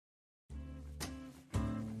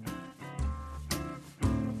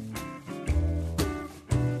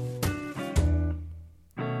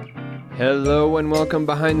Hello and welcome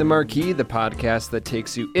Behind the Marquee, the podcast that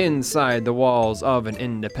takes you inside the walls of an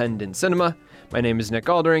independent cinema. My name is Nick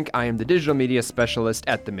Alderink. I am the digital media specialist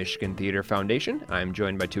at the Michigan Theater Foundation. I am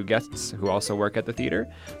joined by two guests who also work at the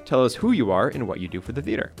theater. Tell us who you are and what you do for the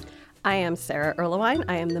theater. I am Sarah Erlewine.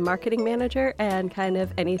 I am the marketing manager and kind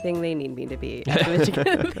of anything they need me to be at the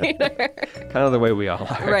Michigan Theater. Kind of the way we all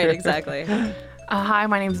are. Right, exactly. Hi,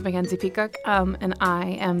 my name is Mackenzie Peacock, and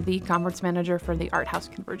I am the conference manager for the Art House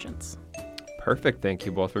Convergence. Perfect. Thank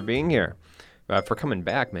you both for being here. For coming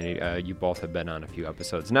back, you both have been on a few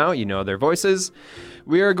episodes now. You know their voices.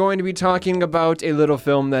 We are going to be talking about a little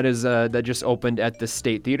film that that just opened at the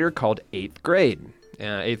State Theater called 8th Grade.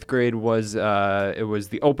 8th Grade was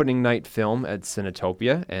the opening night film at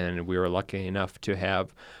Cinetopia, and we were lucky enough to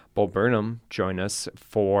have Bo Burnham join us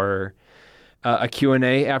for a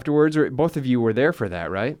Q&A afterwards. Both of you were there for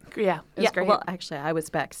that, right? Yeah, it was great. Well, actually, I was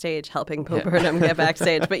backstage helping Bo Burnham get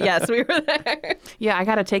backstage, but yes, we were there. Yeah, I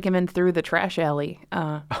got to take him in through the trash alley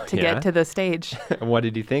to get to the stage. What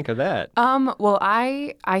did you think of that? Well,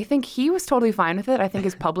 I think he was totally fine with it. I think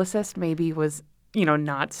his publicist maybe was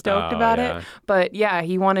not stoked about it. But yeah,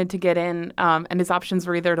 he wanted to get in, and his options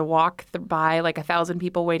were either to walk by like 1,000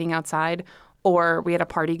 people waiting outside, or we had a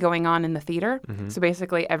party going on in the theater. Mm-hmm. So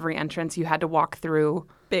basically every entrance you had to walk through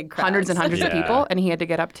big crowds. Hundreds and hundreds of people, and he had to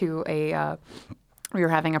get up to we were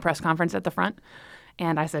having a press conference at the front.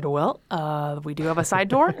 And I said, well, we do have a side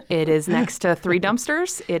door. It is next to 3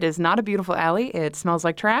 dumpsters. It is not a beautiful alley. It smells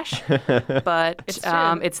like trash, but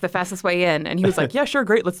it's the fastest way in. And he was like, yeah, sure,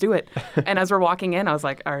 great, let's do it. And as we're walking in, I was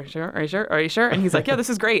like, are you sure? Are you sure? Are you sure? And he's like, yeah,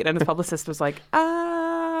 this is great. And his publicist was like,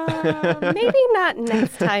 maybe not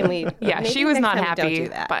next time we. Yeah, she was not happy. Don't do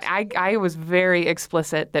that. But I was very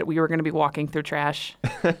explicit that we were going to be walking through trash.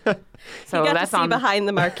 So you got that's to see behind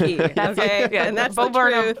the marquee. Okay, yeah, and that's Bo the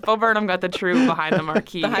truth. Bo Burnham got the true behind the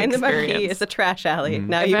marquee. Behind experience. the marquee is a trash alley.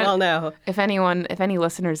 Now you all know. If any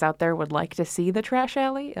listeners out there would like to see the trash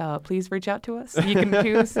alley, please reach out to us. You can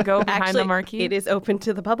choose to go behind the marquee. It is open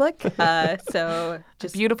to the public. So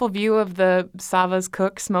just a beautiful view of the Sava's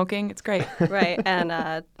cook smoking. It's great. Right,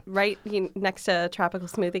 and right next to Tropical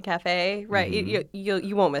Smoothie Cafe. Right,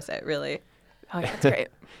 you won't miss it, really. Oh yeah, it's great.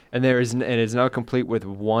 And it is now complete with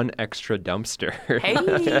 1 extra dumpster. Hey,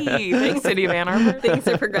 thanks, City of Ann Arbor. Things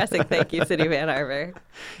are progressing. Thank you, City of Ann Arbor.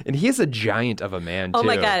 And he is a giant of a man, too. Oh,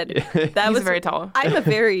 my God. He's very tall. I'm a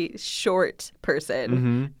very short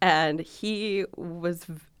person, and he was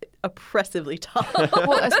oppressively tall.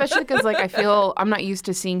 Well, especially because I feel I'm not used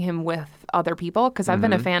to seeing him with other people, because I've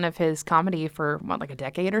been a fan of his comedy for a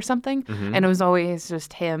decade or something, and it was always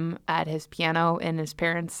just him at his piano in his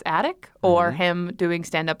parents' attic or him doing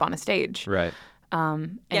stand-up on a stage. Right.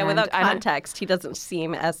 Without context, he doesn't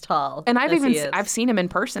seem as tall. And I've seen him in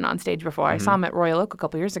person on stage before. I saw him at Royal Oak a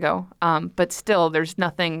couple years ago. But still, there's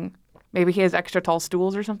nothing. Maybe he has extra tall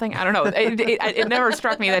stools or something. I don't know. It never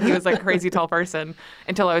struck me that he was like a crazy tall person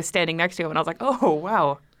until I was standing next to him, and I was like, oh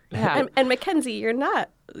wow. Yeah. And Mackenzie, you're not.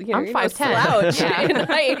 I'm 5'10". Yeah. In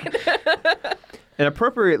height. And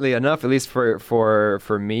appropriately enough, at least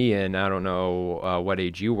for me, and I don't know what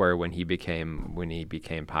age you were when he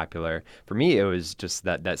became popular. For me, it was just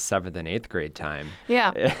that 7th and 8th grade time.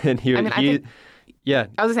 Yeah. And yeah.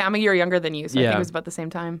 I was going to say, I'm a year younger than you, so I think it was about the same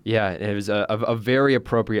time. Yeah, it was a very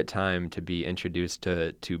appropriate time to be introduced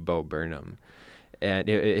to Bo Burnham. And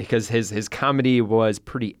because his comedy was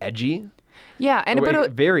pretty edgy. Yeah,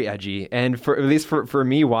 very edgy. And at least for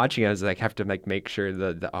me watching, I was like, have to make sure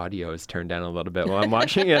the audio is turned down a little bit while I'm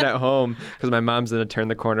watching it at home, because my mom's going to turn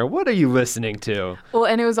the corner. What are you listening to? Well,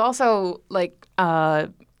 and it was also like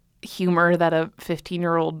humor that a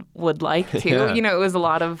 15-year-old would like, too. Yeah. It was a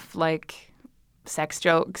lot of like sex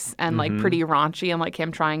jokes and like pretty raunchy, and like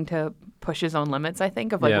him trying to push his own limits, I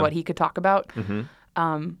think, of like what he could talk about.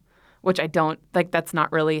 Which I don't like. That's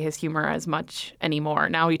not really his humor as much anymore.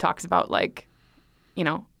 Now he talks about like,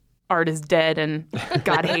 art is dead and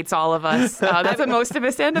God hates all of us. That's what most of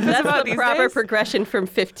his stand-up is about these days. That's the proper progression from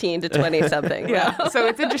 15 to 20-something. Yeah. So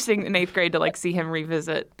it's interesting in 8th grade to like see him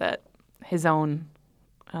revisit his own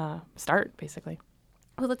start, basically.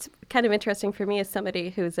 Well, it's kind of interesting for me as somebody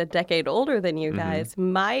who's a decade older than you guys.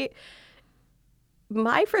 My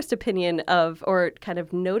first opinion of, or kind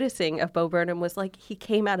of noticing of Bo Burnham was like he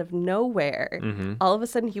came out of nowhere. All of a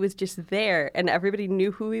sudden he was just there, and everybody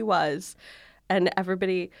knew who he was, and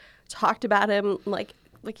everybody talked about him like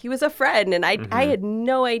he was a friend. And I had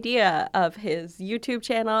no idea of his YouTube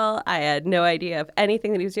channel. I had no idea of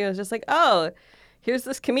anything that he was doing. I was just like, oh, here's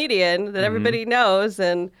this comedian that everybody knows,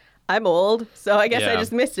 and I'm old, so I guess I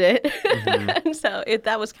just missed it. And so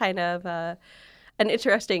that was kind of an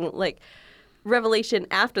interesting, revelation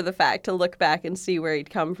after the fact to look back and see where he'd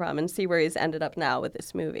come from and see where he's ended up now with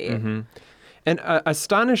this movie. Mm-hmm. And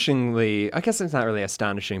astonishingly, I guess it's not really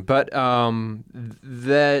astonishing, but that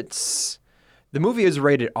the movie is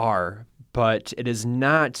rated R, but it is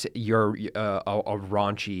not your a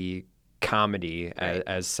raunchy comedy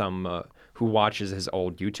as some who watches his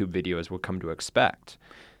old YouTube videos will come to expect.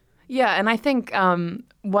 Yeah, and I think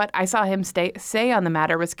what I saw him say on the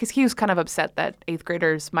matter was because he was kind of upset that 8th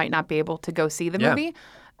graders might not be able to go see the movie.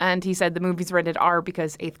 And he said the movie's rated R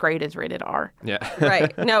because 8th grade is rated R. Yeah.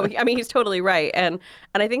 Right. No, I mean, he's totally right. And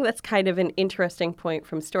I think that's kind of an interesting point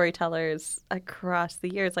from storytellers across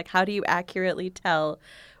the years. Like, how do you accurately tell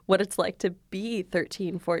what it's like to be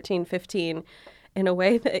 13, 14, 15 in a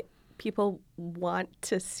way that people want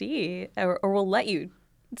to see or will let you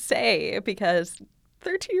say, because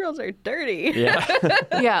 13-year-olds are dirty. Yeah.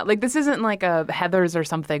 Yeah, like this isn't like a Heathers or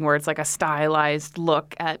something where it's like a stylized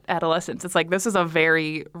look at adolescence. It's like this is a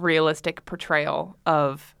very realistic portrayal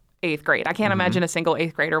of 8th grade. I can't imagine a single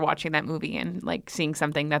 8th grader watching that movie and like seeing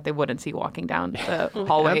something that they wouldn't see walking down the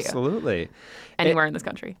hallway Absolutely. anywhere in this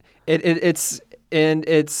country. It's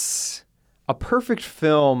a perfect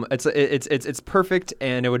film. It's perfect,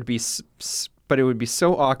 and it would be. But it would be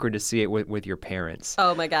so awkward to see it with your parents.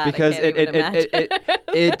 Oh my God! Because I can't even imagine.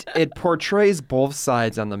 it portrays both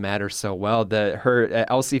sides on the matter so well. That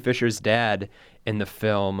Elsie Fisher's dad in the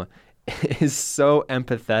film is so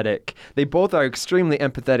empathetic. They both are extremely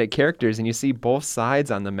empathetic characters, and you see both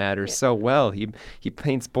sides on the matter so well. He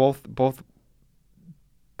paints both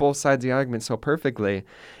sides of the argument so perfectly.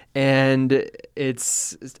 And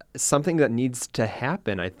it's something that needs to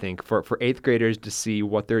happen, I think, for 8th graders to see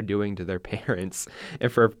what they're doing to their parents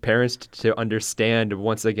and for parents to understand,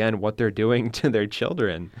 once again, what they're doing to their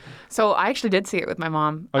children. So I actually did see it with my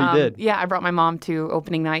mom. Oh, you did? Yeah, I brought my mom to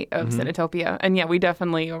opening night of Cinetopia. And yeah, we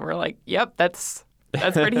definitely were like, yep, that's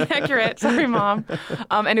pretty accurate. Sorry, Mom.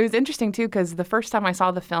 And it was interesting, too, because the first time I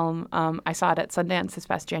saw the film, I saw it at Sundance this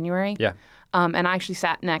past January. Yeah. And I actually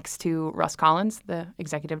sat next to Russ Collins, the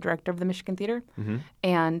executive director of the Michigan Theater.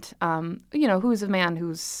 And, who's a man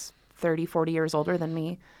who's 30, 40 years older than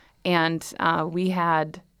me. And we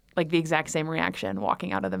had like the exact same reaction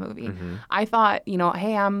walking out of the movie. I thought,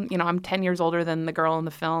 hey, I'm 10 years older than the girl in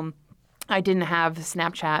the film. I didn't have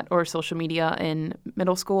Snapchat or social media in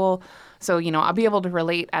middle school. So, I'll be able to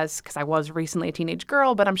relate because I was recently a teenage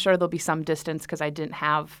girl, but I'm sure there'll be some distance because I didn't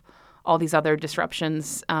have all these other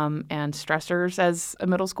disruptions and stressors as a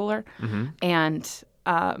middle schooler. And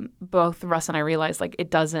both Russ and I realized, like, it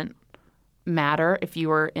doesn't matter if you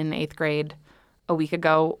were in 8th grade a week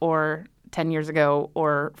ago or 10 years ago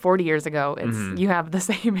or 40 years ago. You have the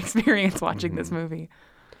same experience watching this movie.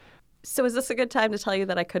 So is this a good time to tell you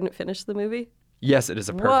that I couldn't finish the movie? Yes, it is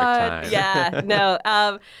a perfect time. Yeah,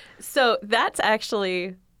 no. So that's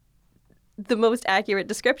actually the most accurate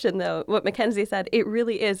description, though. What Mackenzie said, it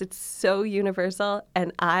really is. It's so universal.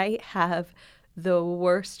 And I have the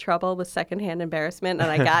worst trouble with secondhand embarrassment. And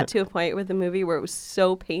I got to a point with the movie where it was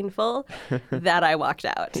so painful that I walked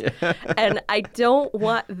out. Yeah. And I don't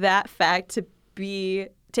want that fact to be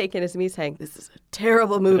taken as me saying, this is a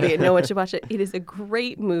terrible movie and no one should watch it. It is a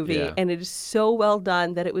great movie, and it is so well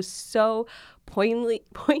done that it was so poignantly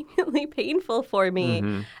painful for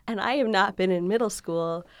me. And I have not been in middle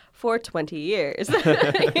school for 20 years.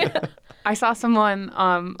 I saw someone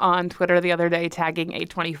on Twitter the other day tagging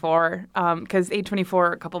A24 because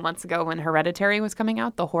A24 a couple months ago when Hereditary was coming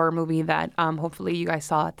out, the horror movie that hopefully you guys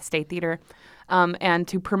saw at the State Theater. And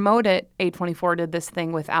to promote it, A24 did this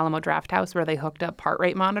thing with Alamo Drafthouse where they hooked up heart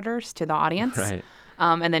rate monitors to the audience. Right.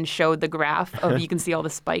 And then showed the graph of you can see all the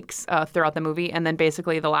spikes throughout the movie. And then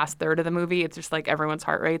basically the last third of the movie, it's just like everyone's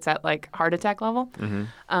heart rate's at like heart attack level,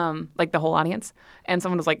 like the whole audience. And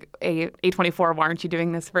someone was like, A24, why aren't you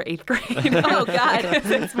doing this for 8th grade? Oh,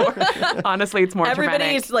 God. Honestly, it's more Everybody's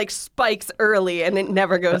dramatic. like spikes early and it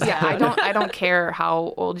never goes down. Yeah, I don't care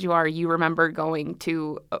how old you are. You remember going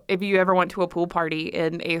to, if you ever went to a pool party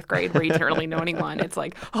in 8th grade where you didn't really know anyone, it's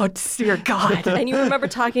like, oh, dear God. And you remember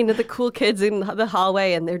talking to the cool kids in the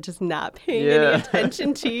hallway and they're just not paying any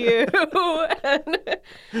attention to you.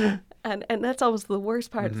 And that's almost the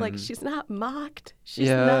worst part. It's like she's not mocked. She's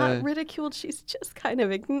not ridiculed. She's just kind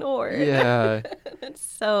of ignored. Yeah. It's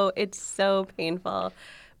so painful.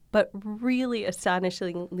 But really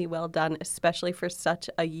astonishingly well done, especially for such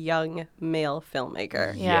a young male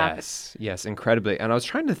filmmaker. Yeah. Yes, incredibly. And I was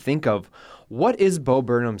trying to think of what is Bo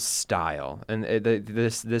Burnham's style, and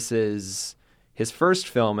this is his first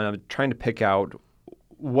film, and I'm trying to pick out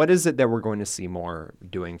what is it that we're going to see more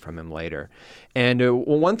doing from him later. And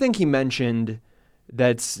one thing he mentioned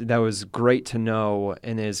that was great to know.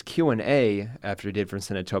 In his Q&A after he did from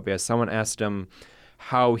Cinetopia, someone asked him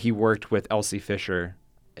how he worked with Elsie Fisher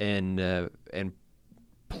in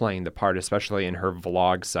playing the part, especially in her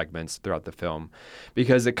vlog segments throughout the film,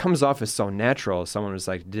 because it comes off as so natural. Someone was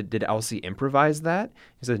like, did Elsie improvise that?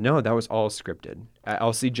 He said, no, that was all scripted.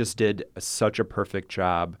 Elsie just did such a perfect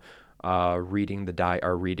job reading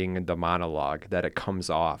the monologue that it comes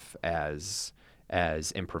off as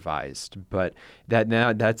improvised. But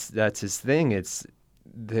that's his thing. It's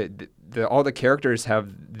all the characters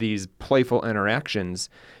have these playful interactions,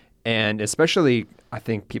 and especially I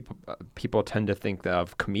think people tend to think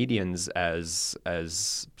of comedians as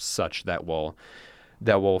such that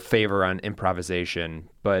will favor on improvisation,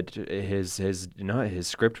 but his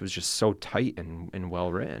script was just so tight and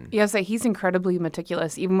well written. Yes, he's incredibly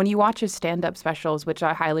meticulous. Even when you watch his stand-up specials, which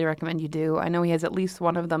I highly recommend you do. I know he has at least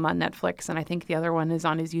one of them on Netflix, and I think the other one is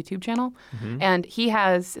on his YouTube channel. Mm-hmm. And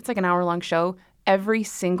it's like an hour-long show. Every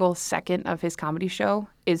single second of his comedy show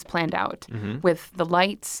is planned out with the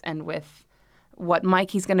lights and with what mic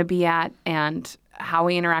he's going to be at and how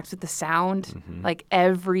he interacts with the sound. Mm-hmm. Like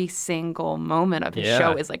every single moment of his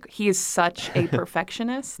show is like, he is such a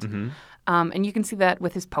perfectionist. Mm-hmm. And you can see that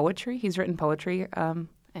with his poetry. He's written poetry,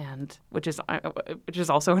 and which is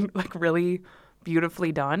also like really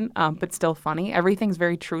beautifully done, but still funny. Everything's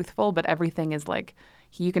very truthful, but everything is like,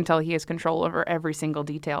 you can tell he has control over every single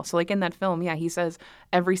detail. So like in that film, he says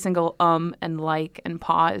every single and like and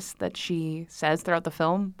pause that she says throughout the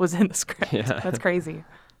film was in the script. Yeah. That's crazy.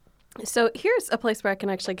 So here's a place where I can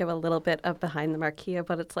actually give a little bit of behind the marquee of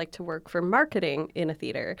what it's like to work for marketing in a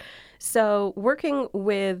theater. So working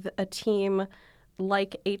with a team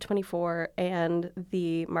like A24 and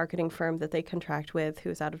the marketing firm that they contract with,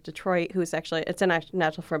 who's out of Detroit, it's a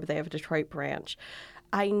national firm, but they have a Detroit branch.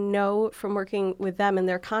 I know from working with them and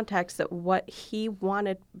their contacts that what he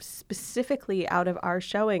wanted specifically out of our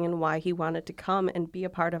showing and why he wanted to come and be a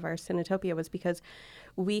part of our Cinetopia was because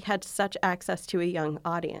we had such access to a young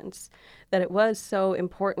audience, that it was so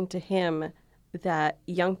important to him that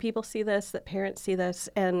young people see this, that parents see this,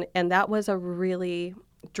 and that was a really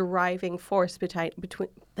driving force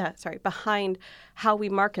behind how we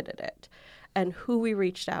marketed it and who we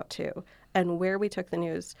reached out to and where we took the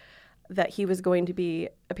news that he was going to be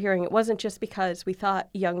appearing. It wasn't just because we thought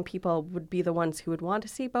young people would be the ones who would want to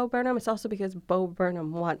see Bo Burnham. It's also because Bo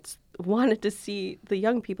Burnham wanted to see the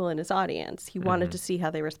young people in his audience. He wanted to see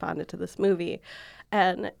how they responded to this movie.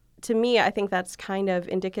 And to me, I think that's kind of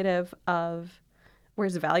indicative of where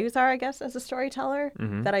his values are, I guess, as a storyteller,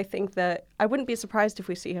 that I think that I wouldn't be surprised if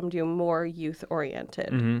we see him do more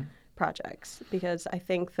youth-oriented projects, because I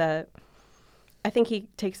think he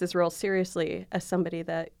takes this role seriously as somebody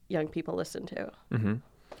that young people listen to. Mm-hmm.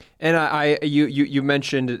 And you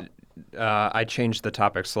mentioned, I changed the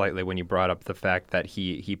topic slightly when you brought up the fact that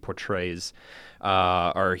he portrays,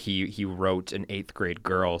 or he wrote an 8th grade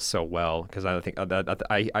girl so well, because I think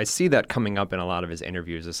I see that coming up in a lot of his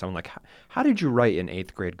interviews as someone like, how did you write an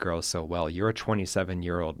 8th grade girl so well? You're a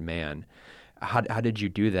 27-year-old man. How did you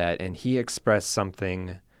do that? And he expressed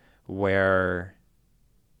something where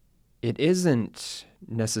it isn't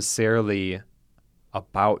necessarily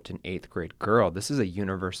about an 8th grade girl. This is a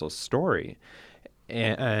universal story.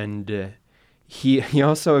 And he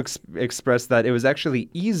also expressed that it was actually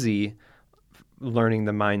easy learning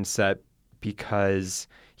the mindset because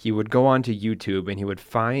he would go onto YouTube and he would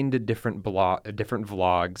find different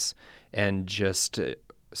vlogs and just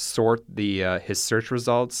sort his search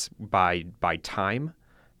results by time,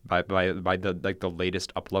 by the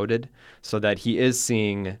latest uploaded, so that he is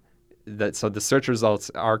seeing that. So the search results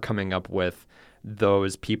are coming up with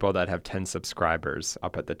those people that have 10 subscribers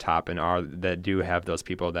up at the top, and that do have those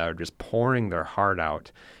people that are just pouring their heart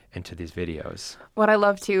out into these videos. What I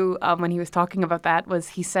love too, when he was talking about that, was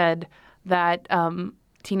he said that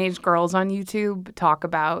teenage girls on YouTube talk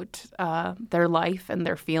about their life and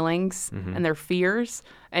their feelings and their fears,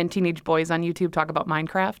 and teenage boys on YouTube talk about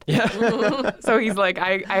Minecraft. Yeah. So he's like,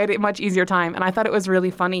 I had a much easier time. And I thought it was really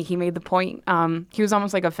funny. He made the point, he was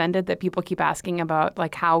almost like offended that people keep asking about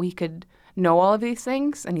like how he could know all of these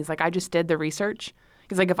things. And he's like, I just did the research.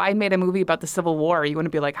 He's like, if I made a movie about the Civil War, you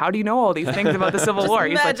wouldn't be like, how do you know all these things about the Civil War?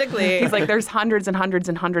 He's magically. He's like, there's hundreds and hundreds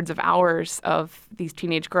and hundreds of hours of these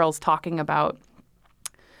teenage girls talking about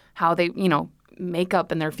how they, make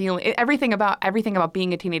up and their feeling, everything about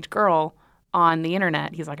being a teenage girl on the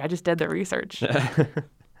internet. He's like, I just did the research.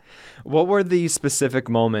 What were the specific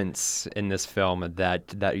moments in this film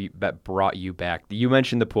that brought you back? You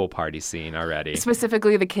mentioned the pool party scene already.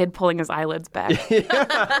 Specifically, the kid pulling his eyelids back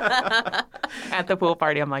at the pool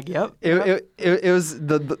party. I'm like, yep. It was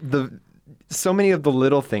the so many of the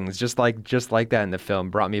little things, just like that in the film,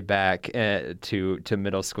 brought me back to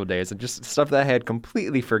middle school days, and just stuff that I had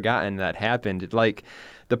completely forgotten that happened. Like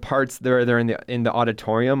the parts they're in the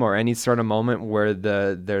auditorium, or any sort of moment where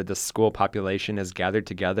the school population is gathered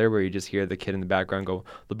together, where you just hear the kid in the background go,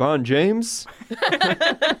 "LeBron James."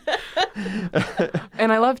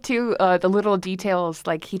 And I love too the little details.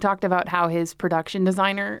 Like he talked about how his production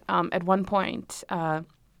designer at one point.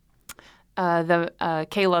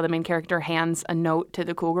 Kayla, the main character, hands a note to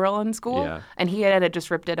the cool girl in school, and he had just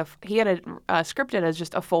scripted as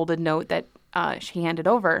just a folded note that she handed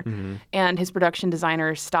over, and his production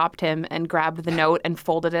designer stopped him and grabbed the note and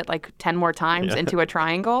folded it like 10 more times into a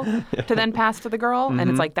triangle to then pass to the girl, and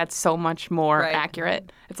it's like that's so much more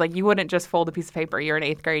accurate. It's like you wouldn't just fold a piece of paper. You're in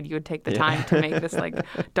 8th grade. You would take the time to make this like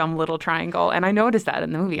dumb little triangle, and I noticed that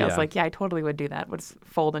in the movie. I was like, yeah, I totally would do that. Would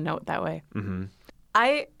fold a note that way.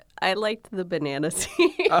 I liked the banana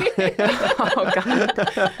scene. Oh, God.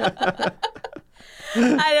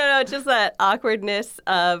 I don't know, just that awkwardness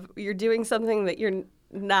of you're doing something that you're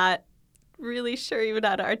not really sure even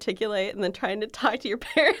how to articulate, and then trying to talk to your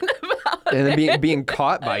parent about it. And then being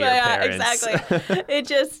caught by your parents.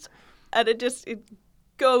 Exactly. It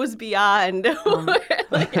goes beyond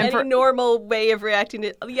like any normal way of reacting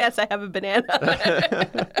to, yes, I have a banana.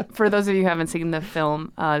 For those of you who haven't seen the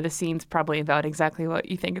film, the scene's probably about exactly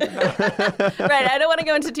what you think it's about. Right. I don't want to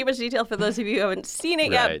go into too much detail for those of you who haven't seen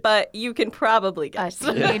it yet, but you can probably guess.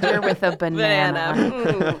 A teenager with a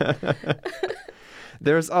banana.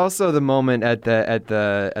 There's also the moment at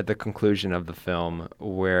the conclusion of the film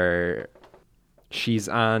where she's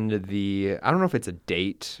on I don't know if it's a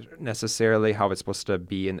date necessarily, how it's supposed to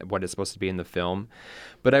be and what it's supposed to be in the film,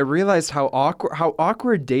 but I realized how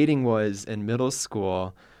awkward dating was in middle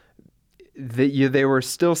school. They were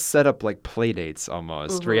still set up like play dates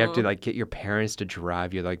almost, where you have to like get your parents to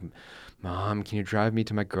drive you. Like, Mom, can you drive me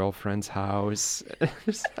to my girlfriend's house?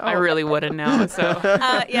 I really wouldn't know. So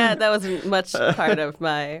yeah, that wasn't much part of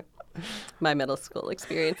my middle school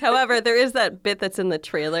experience. However, there is that bit that's in the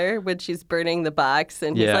trailer when she's burning the box,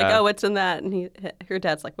 and he's like, "Oh, what's in that?" And her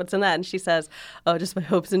dad's like, "What's in that?" And she says, "Oh, just my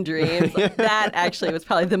hopes and dreams." Like, that actually was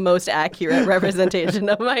probably the most accurate representation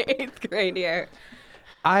of my 8th grade year.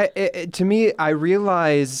 To me, I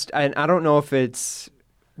realized, and I don't know if it's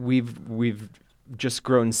we've just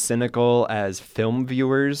grown cynical as film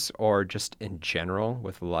viewers or just in general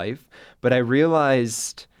with life, but I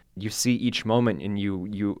realized you see each moment and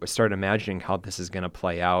you start imagining how this is going to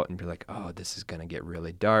play out and be like, oh, this is going to get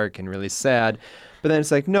really dark and really sad. But then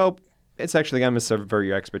it's like, nope, it's actually going to subvert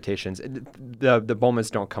your expectations. The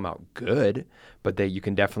moments don't come out good, but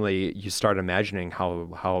you start imagining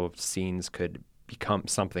how scenes could become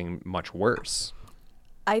something much worse.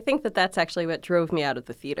 I think that's actually what drove me out of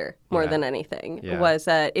the theater more than anything, was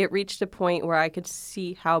that it reached a point where I could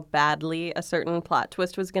see how badly a certain plot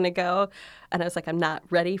twist was going to go. And I was like, I'm not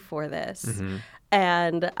ready for this.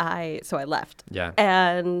 And so I left. Yeah.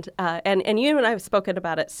 And you and I have spoken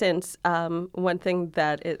about it since. One thing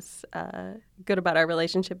that is good about our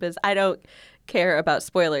relationship is I don't care about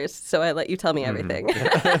spoilers, so I let you tell me everything.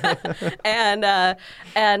 And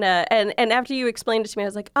after you explained it to me, I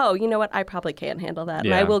was like, oh, you know what? I probably can handle that,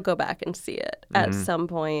 and I will go back and see it at some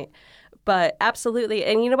point. But absolutely,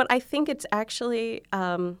 and you know what? I think it's actually.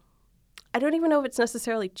 I don't even know if it's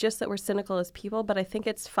necessarily just that we're cynical as people, but I think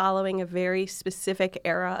it's following a very specific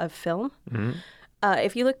era of film.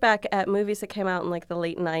 If you look back at movies that came out in like the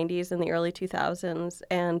late 90s and the early 2000s,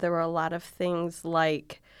 and there were a lot of things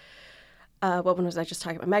like, what one was I just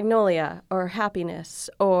talking about? Magnolia or Happiness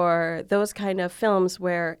or those kind of films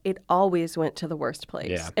where it always went to the worst place.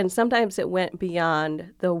 Yeah. And sometimes it went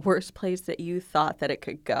beyond the worst place that you thought that it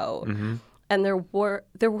could go. And there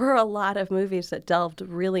were a lot of movies that delved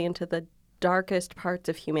really into the darkest parts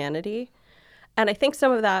of humanity. And I think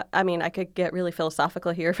some of that, I mean, I could get really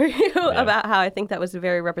philosophical here for you about how I think that was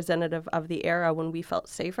very representative of the era when we felt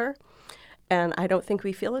safer. And I don't think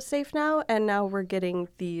we feel as safe now. And now we're getting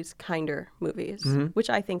these kinder movies, which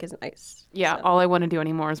I think is nice. Yeah, all I want to do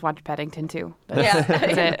anymore is watch Paddington 2.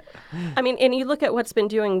 That's it. I mean, and you look at what's been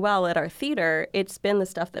doing well at our theater, it's been the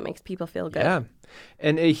stuff that makes people feel good. Yeah.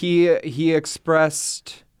 And he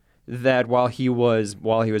expressed that while he was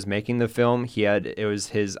making the film, it was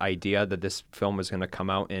his idea that this film was going to come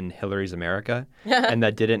out in Hillary's America, and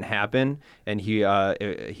that didn't happen. And he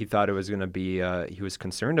thought it was going to be. He was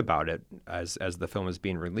concerned about it as the film was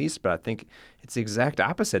being released. But I think it's the exact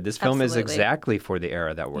opposite. This film is exactly for the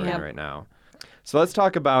era that we're in right now. So let's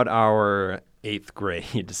talk about our 8th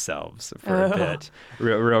grade selves for a bit,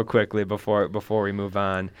 real quickly before we move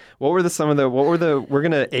on. We're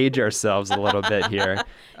gonna age ourselves a little bit here.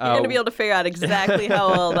 You're going to be able to figure out exactly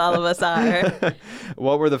how old all of us are.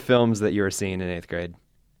 What were the films that you were seeing in 8th grade?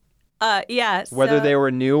 Yeah. Whether they were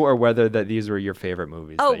new or whether that these were your favorite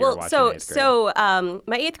movies that you were watching in 8th grade.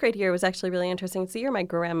 My 8th grade year was actually really interesting. It's the year my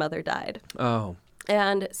grandmother died. Oh.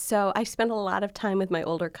 And so I spent a lot of time with my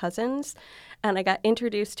older cousins, and I got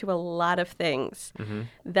introduced to a lot of things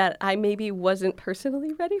that I maybe wasn't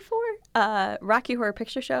personally ready for. Rocky Horror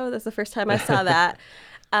Picture Show, that's the first time I saw that.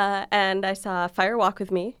 And I saw Fire Walk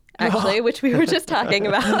with Me, actually, which we were just talking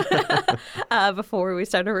about before we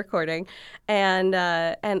started recording. And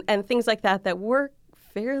things like that were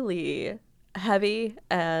fairly heavy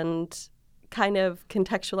and kind of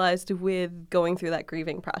contextualized with going through that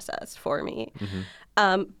grieving process for me.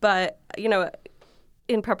 But,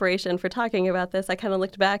 in preparation for talking about this, I kind of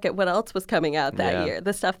looked back at what else was coming out that year.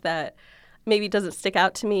 The stuff that maybe doesn't stick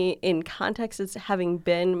out to me in context as having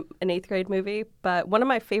been an 8th grade movie. But one of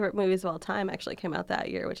my favorite movies of all time actually came out that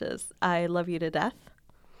year, which is I Love You to Death.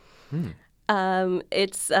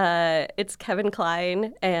 It's Kevin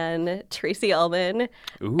Kline and Tracy Ullman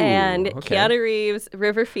and Keanu Reeves,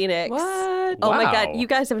 River Phoenix. What? Oh my God! You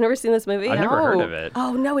guys have never seen this movie? I've never heard of it.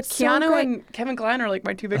 Oh no, it's Keanu so great. and Kevin Kline are like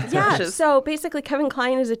my two biggest Yeah, crushes. so basically Kevin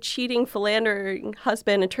Kline is a cheating, philandering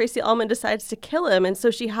husband, and Tracy Ullman decides to kill him, and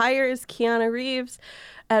so she hires Keanu Reeves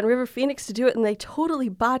and River Phoenix to do it, and they totally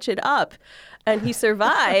botch it up. And he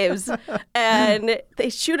survives, and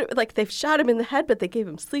they shoot it they've shot him in the head, but they gave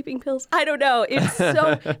him sleeping pills. I don't know. It's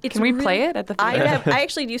so. Can we play it at the theater? I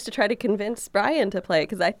actually used to try to convince Brian to play it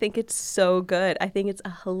because I think it's so good. I think it's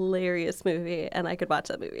a hilarious movie, and I could watch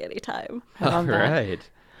that movie anytime. All right.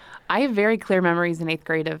 I have very clear memories in 8th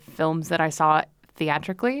grade of films that I saw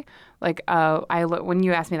theatrically. Like when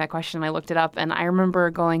you asked me that question, I looked it up, and I remember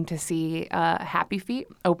going to see Happy Feet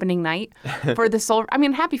opening night for the sole. I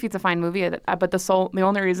mean, Happy Feet's a fine movie, but the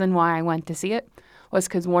only reason why I went to see it was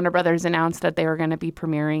because Warner Brothers announced that they were going to be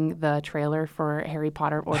premiering the trailer for Harry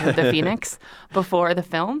Potter: Order of the Phoenix before the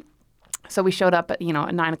film. So we showed up at a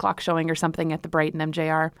 9:00 showing or something at the Brighton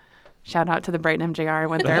MJR. Shout out to the Brighton MJR. I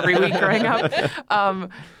went there every week growing up,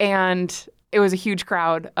 and it was a huge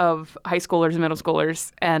crowd of high schoolers and middle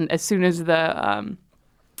schoolers. And as soon as the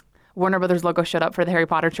Warner Brothers logo showed up for the Harry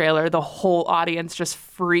Potter trailer, the whole audience just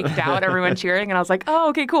freaked out, everyone cheering. And I was like, oh,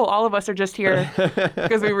 okay, cool. All of us are just here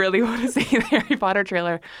because we really want to see the Harry Potter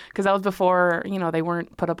trailer. Because that was before, they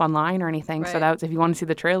weren't put up online or anything. Right. So that was, if you wanted to see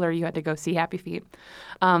the trailer, you had to go see Happy Feet.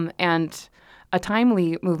 And a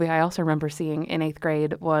timely movie I also remember seeing in 8th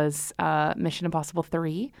grade was Mission Impossible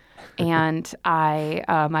 3. And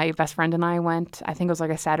my best friend and I went, I think it was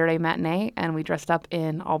like a Saturday matinee, and we dressed up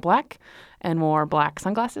in all black and wore black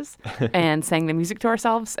sunglasses and sang the music to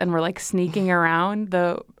ourselves, and we're like sneaking around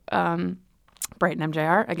the Brighton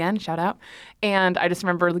MJR, again, shout out. And I just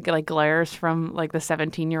remember like glares from like the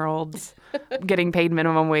 17-year-olds getting paid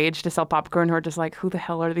minimum wage to sell popcorn who are just like, who the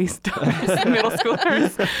hell are these middle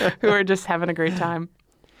schoolers who are just having a great time?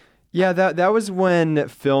 Yeah, that was when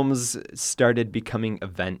films started becoming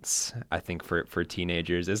events, I think, for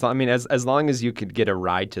teenagers. As long as you could get a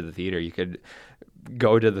ride to the theater, you could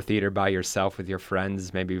go to the theater by yourself with your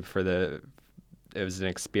friends, maybe it was an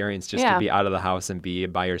experience just to be out of the house and be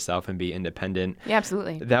by yourself and be independent. Yeah,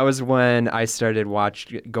 absolutely. That was when I started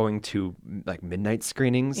going to like midnight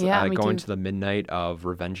screenings. Yeah, me going too. to the midnight of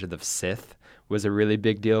Revenge of the Sith was a really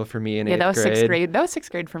big deal for me in 8th grade. Yeah, that was 6th grade. That was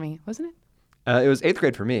 6th grade for me, wasn't it? It was 8th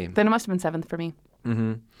grade for me. Then it must have been 7th for me.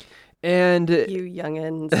 Mm-hmm. And You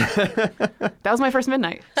youngins. That was my first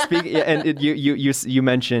midnight. You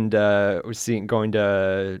mentioned going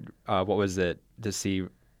to what was it to see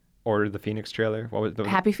Order of the Phoenix trailer? What was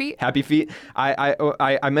Happy Feet? Happy Feet.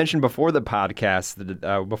 I mentioned before the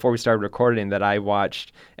podcast, before we started recording, that I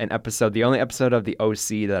watched an episode. The only episode of The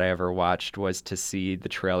OC that I ever watched was to see the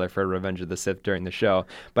trailer for Revenge of the Sith during the show.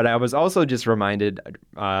 But I was also just reminded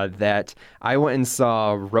that I went and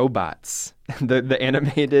saw Robots, the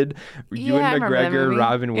animated Ewan I remember that McGregor, movie.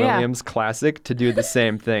 Robin Yeah. Williams classic, to do the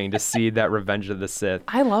same thing, to see that Revenge of the Sith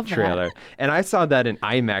I love that. trailer. And I saw that in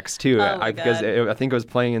IMAX too, Oh my because God. I think it was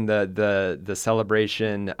playing in the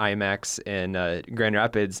Celebration IMAX in Grand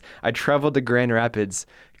Rapids. I traveled to Grand Rapids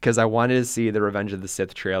because I wanted to see the Revenge of the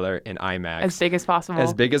Sith trailer in IMAX. As big as possible.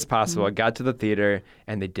 As big as possible. I got to the theater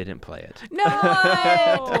and they didn't play it. No!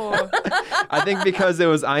 I think because it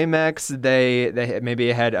was IMAX, they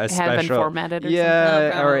maybe had a special. Had been formatted or something.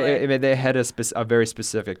 Yeah, or probably. they had a very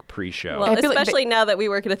specific pre-show. Well, I feel like especially now that we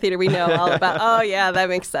work in a theater, we know all about, oh, yeah, that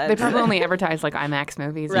makes sense. They probably only advertise like IMAX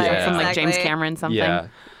movies, Right, or some like James exactly. Cameron something. Yeah.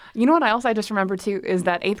 You know what I just remembered too is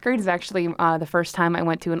that 8th grade is actually the first time I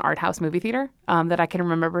went to an art house movie theater that I can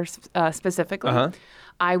remember specifically. Uh-huh.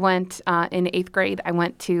 I went in 8th grade. I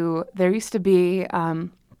went to, there used to be,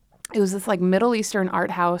 it was this like Middle Eastern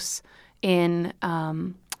art house in,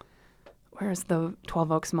 where's the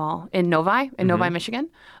 12 Oaks Mall? In Novi, Michigan.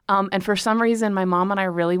 And for some reason, my mom and I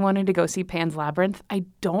really wanted to go see Pan's Labyrinth. I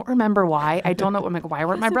don't remember why. I don't know. I'm like, why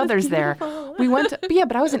weren't my brothers there? We went to,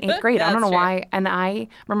 but I was in 8th grade. I don't know That's true. why. And I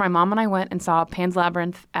remember my mom and I went and saw Pan's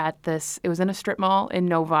Labyrinth at this, it was in a strip mall in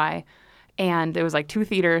Novi. And it was like 2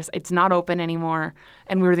 theaters. It's not open anymore.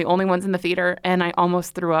 And we were the only ones in the theater. And I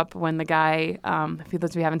almost threw up when the guy, for those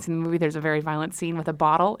of you who haven't seen the movie, there's a very violent scene with a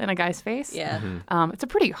bottle in a guy's face. Yeah. It's a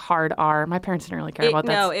pretty hard R. My parents didn't really care about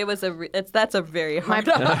that. No, it was that's a very hard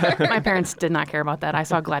R. My parents did not care about that. I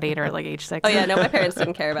saw Gladiator at like age 6. Oh, yeah, no, my parents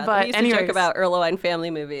didn't care about But that. We used to anyways. joke about Erlewine family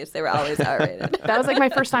movies. They were always R-rated. That was like my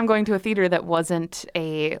first time going to a theater that wasn't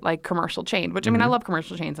a like commercial chain, which I mean, I love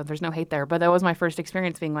commercial chains, so there's no hate there. But that was my first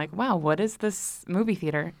experience being like, wow, what is this movie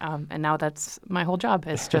theater? And now that's my whole job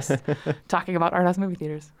is just talking about art house movie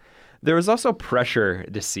theaters. There was also pressure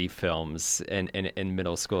to see films in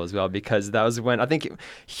middle school as well, because that was when I think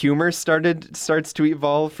humor starts to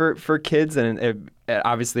evolve for kids, and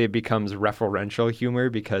obviously it becomes referential humor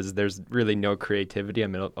because there's really no creativity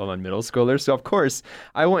on middle schoolers. So of course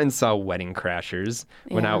I went and saw Wedding Crashers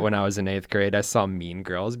when I was in 8th grade. I saw Mean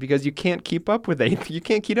Girls because you can't keep up with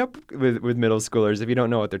with middle schoolers if you don't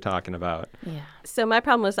know what they're talking about. Yeah. So my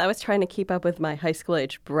problem was I was trying to keep up with my high school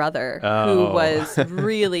age brother, who Oh. was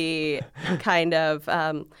really kind of,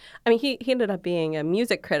 he ended up being a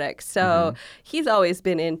music critic. So he's always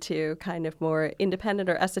been into kind of more independent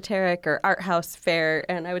or esoteric or art house fare.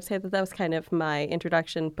 And I would say that was kind of my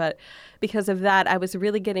introduction. But because of that, I was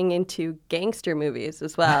really getting into gangster movies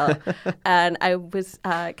as well. And I was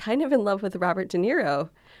kind of in love with Robert De Niro.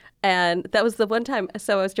 And that was the one time,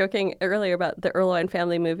 so I was joking earlier about the Erlewine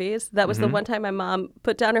family movies. That was the one time my mom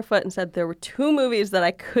put down her foot and said there were 2 movies that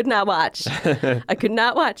I could not watch. I could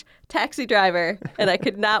not watch Taxi Driver, and I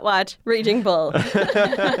could not watch Raging Bull.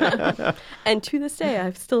 And to this day,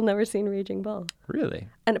 I've still never seen Raging Bull. Really?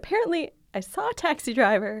 And apparently, I saw Taxi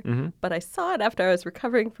Driver, but I saw it after I was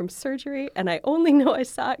recovering from surgery, and I only know I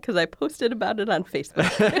saw it because I posted about it on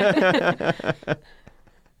Facebook.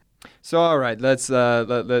 So all right, let's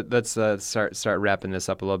start wrapping this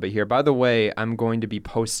up a little bit here. By the way, I'm going to be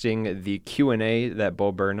posting the Q&A that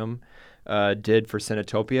Bo Burnham did for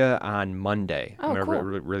Cinetopia on Monday. Oh, I'm going to cool.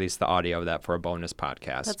 release the audio of that for a bonus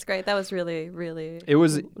podcast. That's great. That was really, really It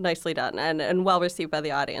was- nicely done and well received by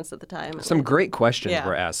the audience at the time. Some great questions Yeah.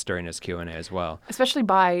 were asked during his Q&A as well. Especially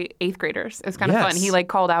by 8th graders. It was kind of fun. Yes. He like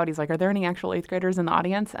called out, he's like, are there any actual 8th graders in the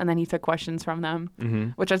audience? And then he took questions from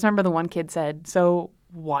them, which I just remember the one kid said, so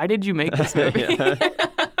why did you make this movie?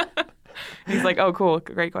 He's like, oh, cool.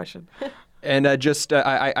 Great question. And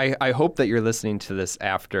I hope that you're listening to this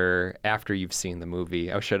after you've seen the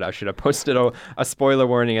movie. I should have posted a spoiler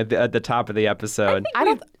warning at the top of the episode. I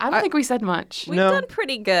don't think we said much. We've No. done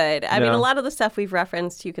pretty good. I mean, No. a lot of the stuff we've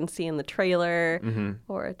referenced you can see in the trailer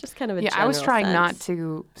or just kind of a Yeah, I was general trying not sense.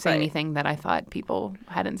 to say Right. anything that I thought people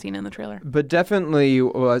hadn't seen in the trailer. But definitely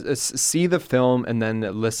see the film and then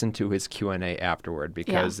listen to his Q&A afterward,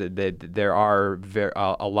 because there are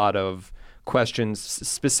a lot of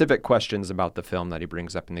specific questions about the film that he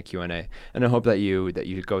brings up in the Q&A. And I hope that you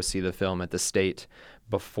go see the film at the State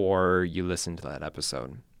before you listen to that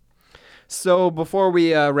episode. So before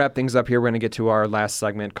we wrap things up here, we're going to get to our last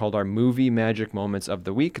segment called our Movie Magic Moments of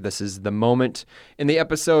the Week. This is the moment in the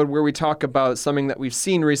episode where we talk about something that we've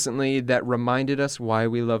seen recently that reminded us why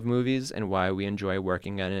we love movies and why we enjoy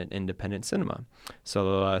working at an independent cinema.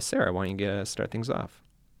 So Sarah, why don't you start things off?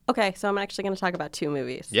 Okay, so I'm actually going to talk about 2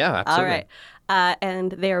 movies. Yeah, absolutely. All right.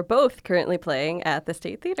 And they are both currently playing at the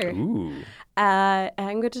State Theater. Ooh.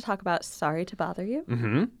 I'm going to talk about Sorry to Bother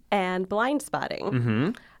You and Blind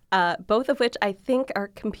Spotting. Both of which I think are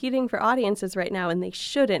competing for audiences right now, and they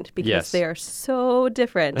shouldn't because Yes. they are so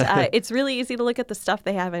different. It's really easy to look at the stuff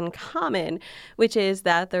they have in common, which is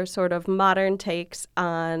that they're sort of modern takes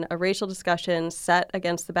on a racial discussion set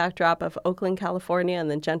against the backdrop of Oakland, California,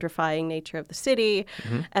 and the gentrifying nature of the city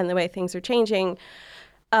and the way things are changing.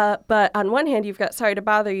 But on one hand, you've got Sorry to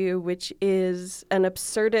Bother You, which is an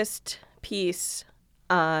absurdist piece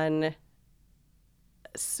on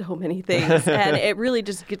so many things, and it really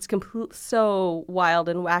just gets so wild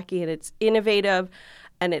and wacky, and it's innovative,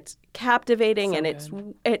 and it's captivating, and it's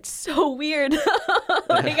so weird.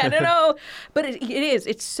 Like, I don't know, but it is.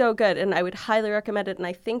 It's so good, and I would highly recommend it. And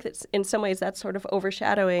I think that in some ways that's sort of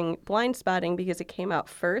overshadowing Blind Spotting because it came out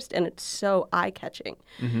first, and it's so eye-catching.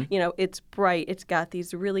 You know, it's bright. It's got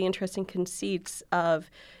these really interesting conceits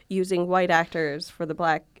of using white actors for the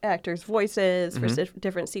black actors' voices for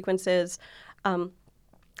different sequences.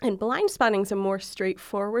 And Blind Spotting's a more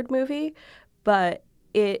straightforward movie, but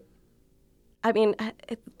they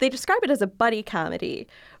describe it as a buddy comedy,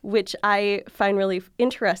 which I find really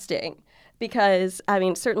interesting because,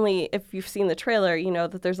 certainly if you've seen the trailer, you know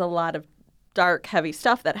that there's a lot of dark, heavy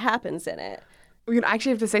stuff that happens in it. We actually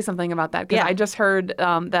have to say something about that because I just heard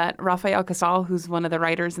that Rafael Casal, who's one of the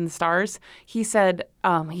writers in the Stars, he said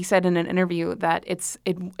in an interview that it's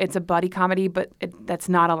a buddy comedy, but that's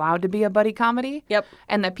not allowed to be a buddy comedy. Yep.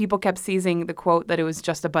 And that people kept seizing the quote that it was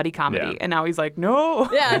just a buddy comedy, and now he's like, no.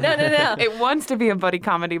 Yeah, no. It wants to be a buddy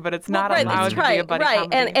comedy, but it's not allowed to be a buddy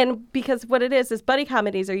comedy. And because what it is buddy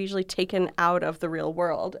comedies are usually taken out of the real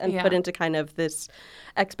world and put into kind of this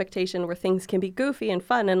expectation where things can be goofy and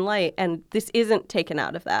fun and light, and this isn't taken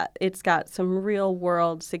out of that. It's got some real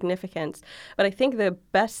world significance. But I think the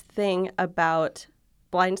best thing about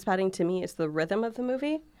Blind Spotting to me is the rhythm of the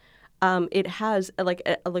movie. It has like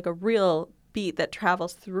a real beat that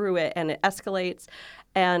travels through it, and it escalates.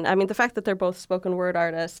 And the fact that they're both spoken word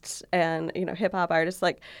artists and hip hop artists,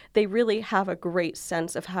 like they really have a great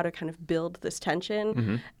sense of how to kind of build this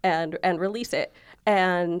tension and release it.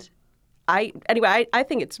 And I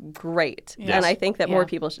think it's great, and I think that more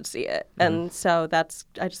people should see it. And so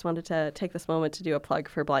I just wanted to take this moment to do a plug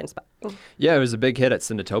for Blind Spotting. Yeah, it was a big hit at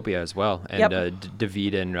Cinetopia as well. And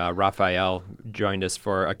David and Raphael joined us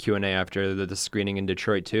for a Q&A after the screening in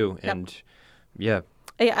Detroit too. And yeah,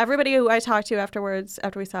 everybody who I talked to afterwards,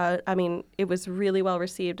 after we saw it, it was really well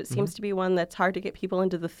received. It seems to be one that's hard to get people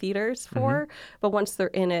into the theaters for, but once they're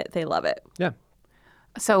in it, they love it. Yeah.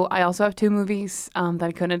 So I also have two movies that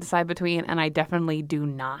I couldn't decide between, and I definitely do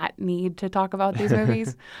not need to talk about these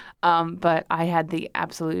movies. But I had the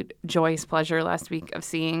absolute joyous pleasure last week of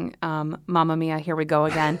seeing Mamma Mia, Here We Go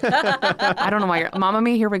Again. I don't know why Mamma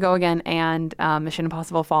Mia, Here We Go Again, and Mission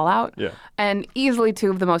Impossible Fallout. Yeah. And easily two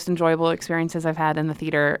of the most enjoyable experiences I've had in the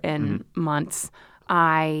theater in months.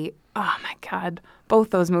 Oh my God, both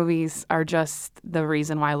those movies are just the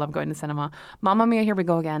reason why I love going to cinema. Mamma Mia, Here We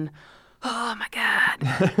Go Again. Oh my God.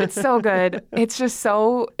 It's so good. It's just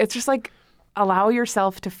like allow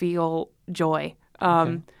yourself to feel joy.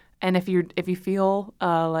 And if you feel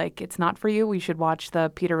like it's not for you, we should watch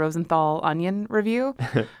the Peter Rosenthal Onion review.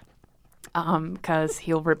 Because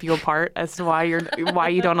he'll rip you apart as to why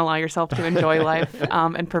you don't allow yourself to enjoy life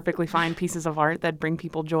and perfectly fine pieces of art that bring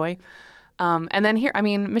people joy. And then here,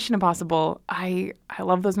 Mission Impossible, I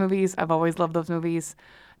love those movies. I've always loved those movies.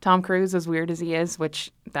 Tom Cruise, as weird as he is,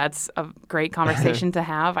 which that's a great conversation to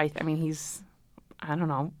have. He's, I don't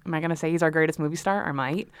know, am I going to say he's our greatest movie star? I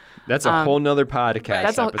might. That's a whole nother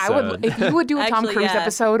podcast episode. If you would do a Tom Cruise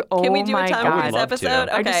episode, oh my God. Can we do a Tom Cruise episode?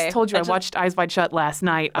 Okay. I just told you I watched Eyes Wide Shut last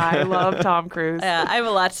night. I love Tom Cruise. Yeah, I have a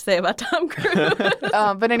lot to say about Tom Cruise.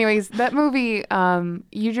 But anyways, that movie,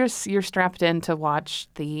 you're strapped in to watch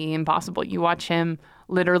the impossible. You watch him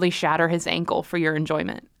literally shatter his ankle for your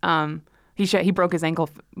enjoyment. He broke his ankle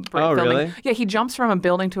filming. Really? Yeah, he jumps from a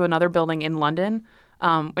building to another building in London.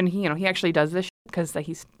 And he actually does this because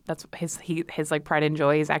that's his like pride and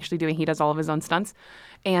joy is actually doing. He does all of his own stunts,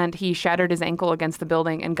 and he shattered his ankle against the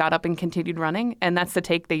building and got up and continued running. And that's the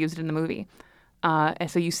take they used in the movie. And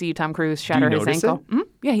so you see Tom Cruise shatter his ankle. Mm-hmm.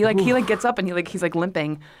 Yeah, he gets up and he's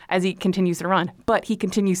limping as he continues to run, but he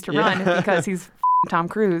continues to run because he's Tom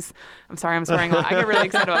Cruise. I'm sorry, I'm swearing. I get really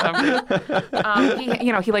excited about Tom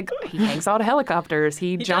Cruise. He hangs out of helicopters.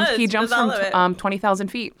 He jumps from 20,000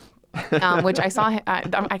 feet. Which I saw. I'm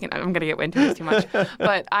going to get into this too much,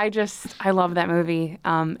 but I love that movie.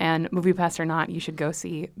 And movie pass or not, you should go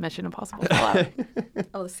see Mission Impossible Fallout.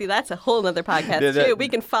 Oh, see, that's a whole other podcast too. We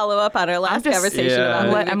can follow up on our last conversation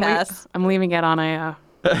about movie pass. I'm leaving it on a.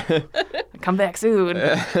 Come back soon.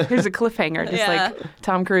 Here's a cliffhanger, just like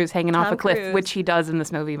Tom Cruise hanging off a cliff, which he does in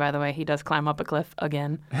this movie, by the way. He does climb up a cliff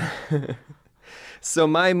again. So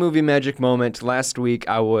my movie magic moment last week,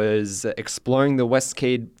 I was exploring the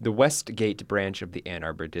Westgate branch of the Ann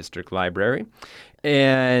Arbor District Library,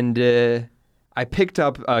 and I picked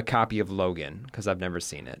up a copy of Logan because I've never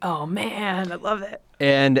seen it. Oh man, I love it.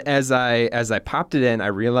 And as I popped it in, I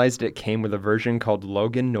realized it came with a version called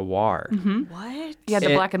Logan Noir. What? Yeah, the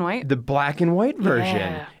black and white. The black and white version.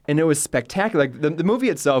 Yeah. And it was spectacular. Like the movie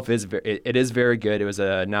itself is it is very good. It was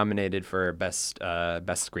nominated for best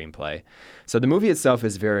screenplay. So the movie itself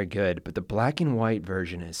is very good, but the black and white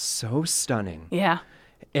version is so stunning. Yeah.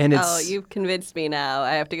 And it's Oh, you've convinced me now.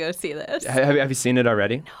 I have to go see this. have you seen it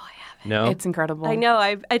already? No, I haven't. No. It's incredible. I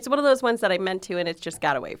know. It's one of those ones that I meant to, and it's just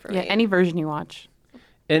got away from Yeah, me. any version you watch.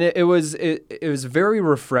 And it was very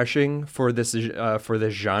refreshing for this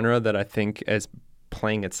genre that I think is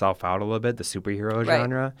playing itself out a little bit, the superhero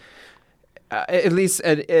genre. At least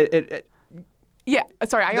Yeah,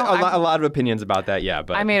 sorry. a lot of opinions about that. Yeah,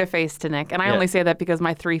 but I made a face to Nick, and I Yeah. only say that because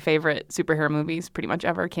my 3 favorite superhero movies pretty much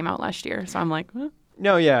ever came out last year. So I'm like,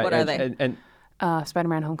 no, yeah. What are they? And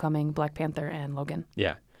Spider-Man: Homecoming, Black Panther, and Logan.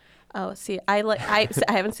 yeah. Oh, see, I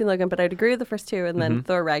haven't seen Logan, but I'd agree with the first two, and then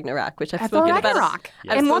Thor Ragnarok, which I've Thor spoken about. Ragnarok.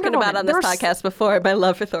 I've And spoken Wonder about Woman. on this There's- podcast before. My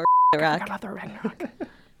love for Thor Ragnarok. About Thor Ragnarok.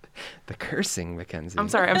 The cursing, Mackenzie. I'm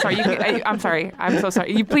sorry. I'm sorry. I'm so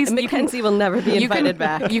sorry. You please. Mackenzie will never be invited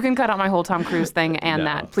back. You can cut out my whole Tom Cruise thing and No.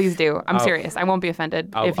 that. Please do. I'm serious. I won't be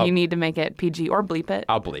offended if you I'll- need to make it PG or bleep it.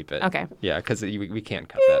 I'll bleep it. Okay. Yeah, because we can't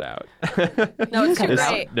cut that out. No, it's too It's-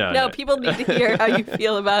 great. no, No, no. people need to hear how you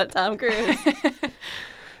feel about Tom Cruise.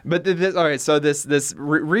 But all right, so this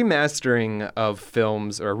remastering of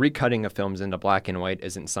films or recutting of films into black and white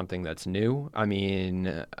isn't something that's new. I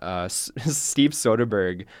mean, Steve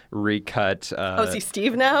Soderbergh recut. Oh, see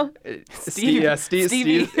Steve now? Steve.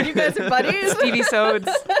 You guys are buddies? Stevie Sodes.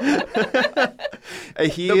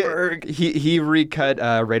 He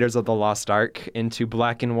recut Raiders of the Lost Ark into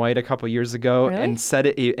black and white a couple years ago Really? and set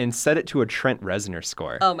it to a Trent Reznor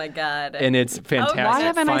score. Oh my God. And it's fantastic. Why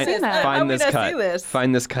haven't I Find- seen that? Find How this would I cut. see this?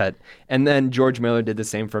 Find this cut. And then George Miller did the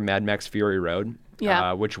same for Mad Max Fury Road.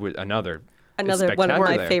 Yeah. Which was another One of my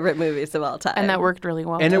spectacular. favorite movies of all time. And that worked really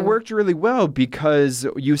well. And it too. worked really well because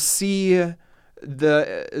you see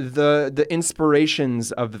the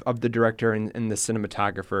inspirations of the director and the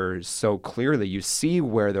cinematographer so clearly. You see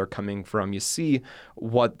where they're coming from. You see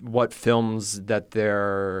what films that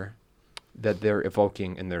they're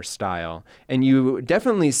evoking in their style, and you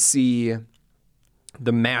definitely see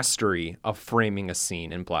the mastery of framing a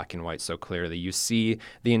scene in black and white so clearly. You see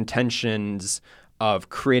the intentions of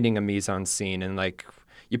creating a mise-en-scene, and like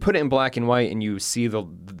you put it in black and white, and you see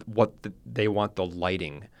what they want the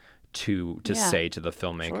lighting to Yeah. say to the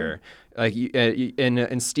filmmaker. Like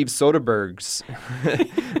in Steve Soderbergh's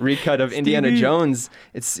recut of Indiana Jones,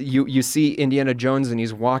 it's you see Indiana Jones and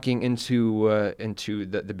he's walking into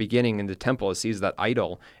the beginning in the temple. He sees that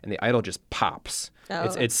idol, and the idol just pops. Oh.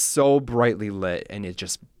 It's so brightly lit, and it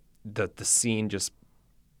just the scene just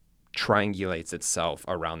triangulates itself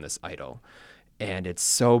around this idol. And it's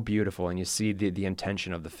so beautiful, and you see the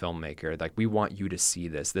intention of the filmmaker. Like, we want you to see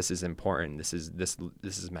this. This is important. This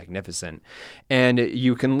is magnificent. And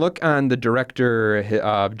you can look on the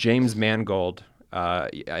director, James Mangold, on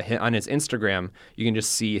his Instagram. You can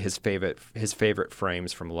just see his favorite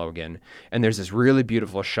frames from Logan. And there's this really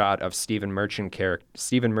beautiful shot of Stephen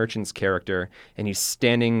Merchant's character, and he's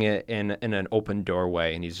standing in an open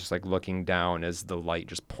doorway, and he's just like looking down as the light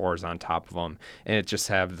just pours on top of him, and it just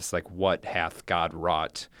have this like "What hath God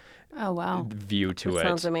wrought?" Oh wow. view to That it.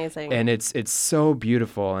 sounds amazing. And it's so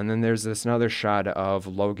beautiful. And then there's this another shot of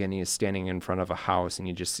Logan. He's standing in front of a house, and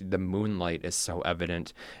you just see the moonlight is so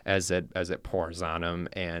evident as it pours on him,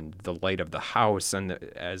 and the light of the house and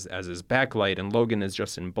as his backlight, and Logan is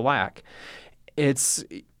just in black. It's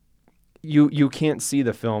you can't see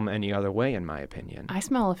the film any other way, in my opinion. I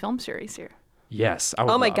smell a film series here. Yes. I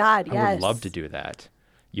would Oh my love- God, I would yes. love to do that.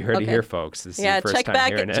 You heard it Okay. here, folks. This is yeah, your first check time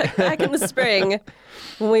back hearing it. check back in the spring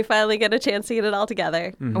when we finally get a chance to get it all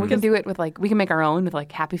together. Mm-hmm. And we can do it with we can make our own with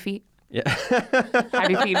Happy Feet. Yeah.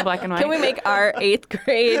 Happy Feet in black and white. Can we make our 8th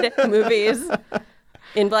grade movies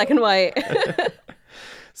in black and white?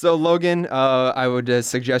 So Logan, I would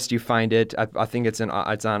suggest you find it. I think it's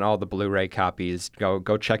on all the Blu-ray copies. Go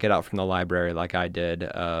check it out from the library, like I did.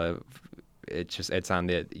 It's on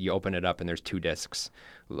you open it up and there's 2 discs,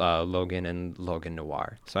 Logan and Logan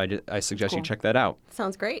Noir. So I suggest you check that out.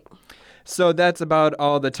 Sounds great. So that's about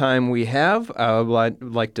all the time we have. I'd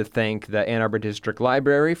like to thank the Ann Arbor District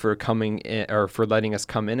Library for coming in, or for letting us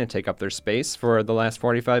come in and take up their space for the last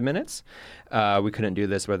 45 minutes. We couldn't do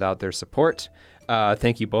this without their support.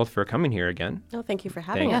 Thank you both for coming here again. No, thank you for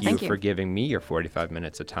having Thank us. you thank you. for giving me your 45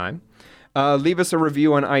 minutes of time. Leave us a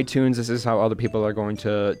review on iTunes. This is how other people are going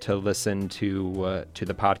to listen to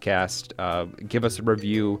the podcast. Give us a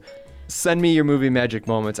review. Send me your movie magic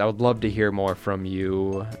moments. I would love to hear more from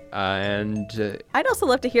you. I'd also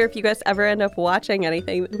love to hear if you guys ever end up watching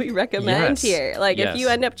anything that we recommend Yes. here. Like, Yes. if you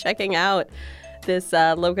end up checking out this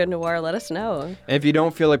Logo Noir, let us know. And if you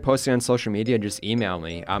don't feel like posting on social media, just email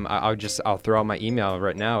me. I'll throw out my email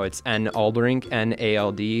right now. It's naldrink,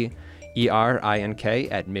 NALDERINK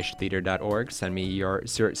 @mishtheater.org. Send me your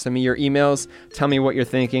emails. Tell me what you're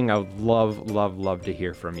thinking. I would love to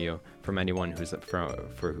hear from you, from anyone who's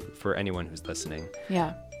for anyone who's listening.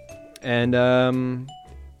 Yeah. And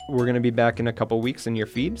we're gonna be back in a couple weeks in your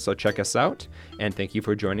feed, so check us out. And thank you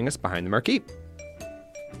for joining us behind the marquee.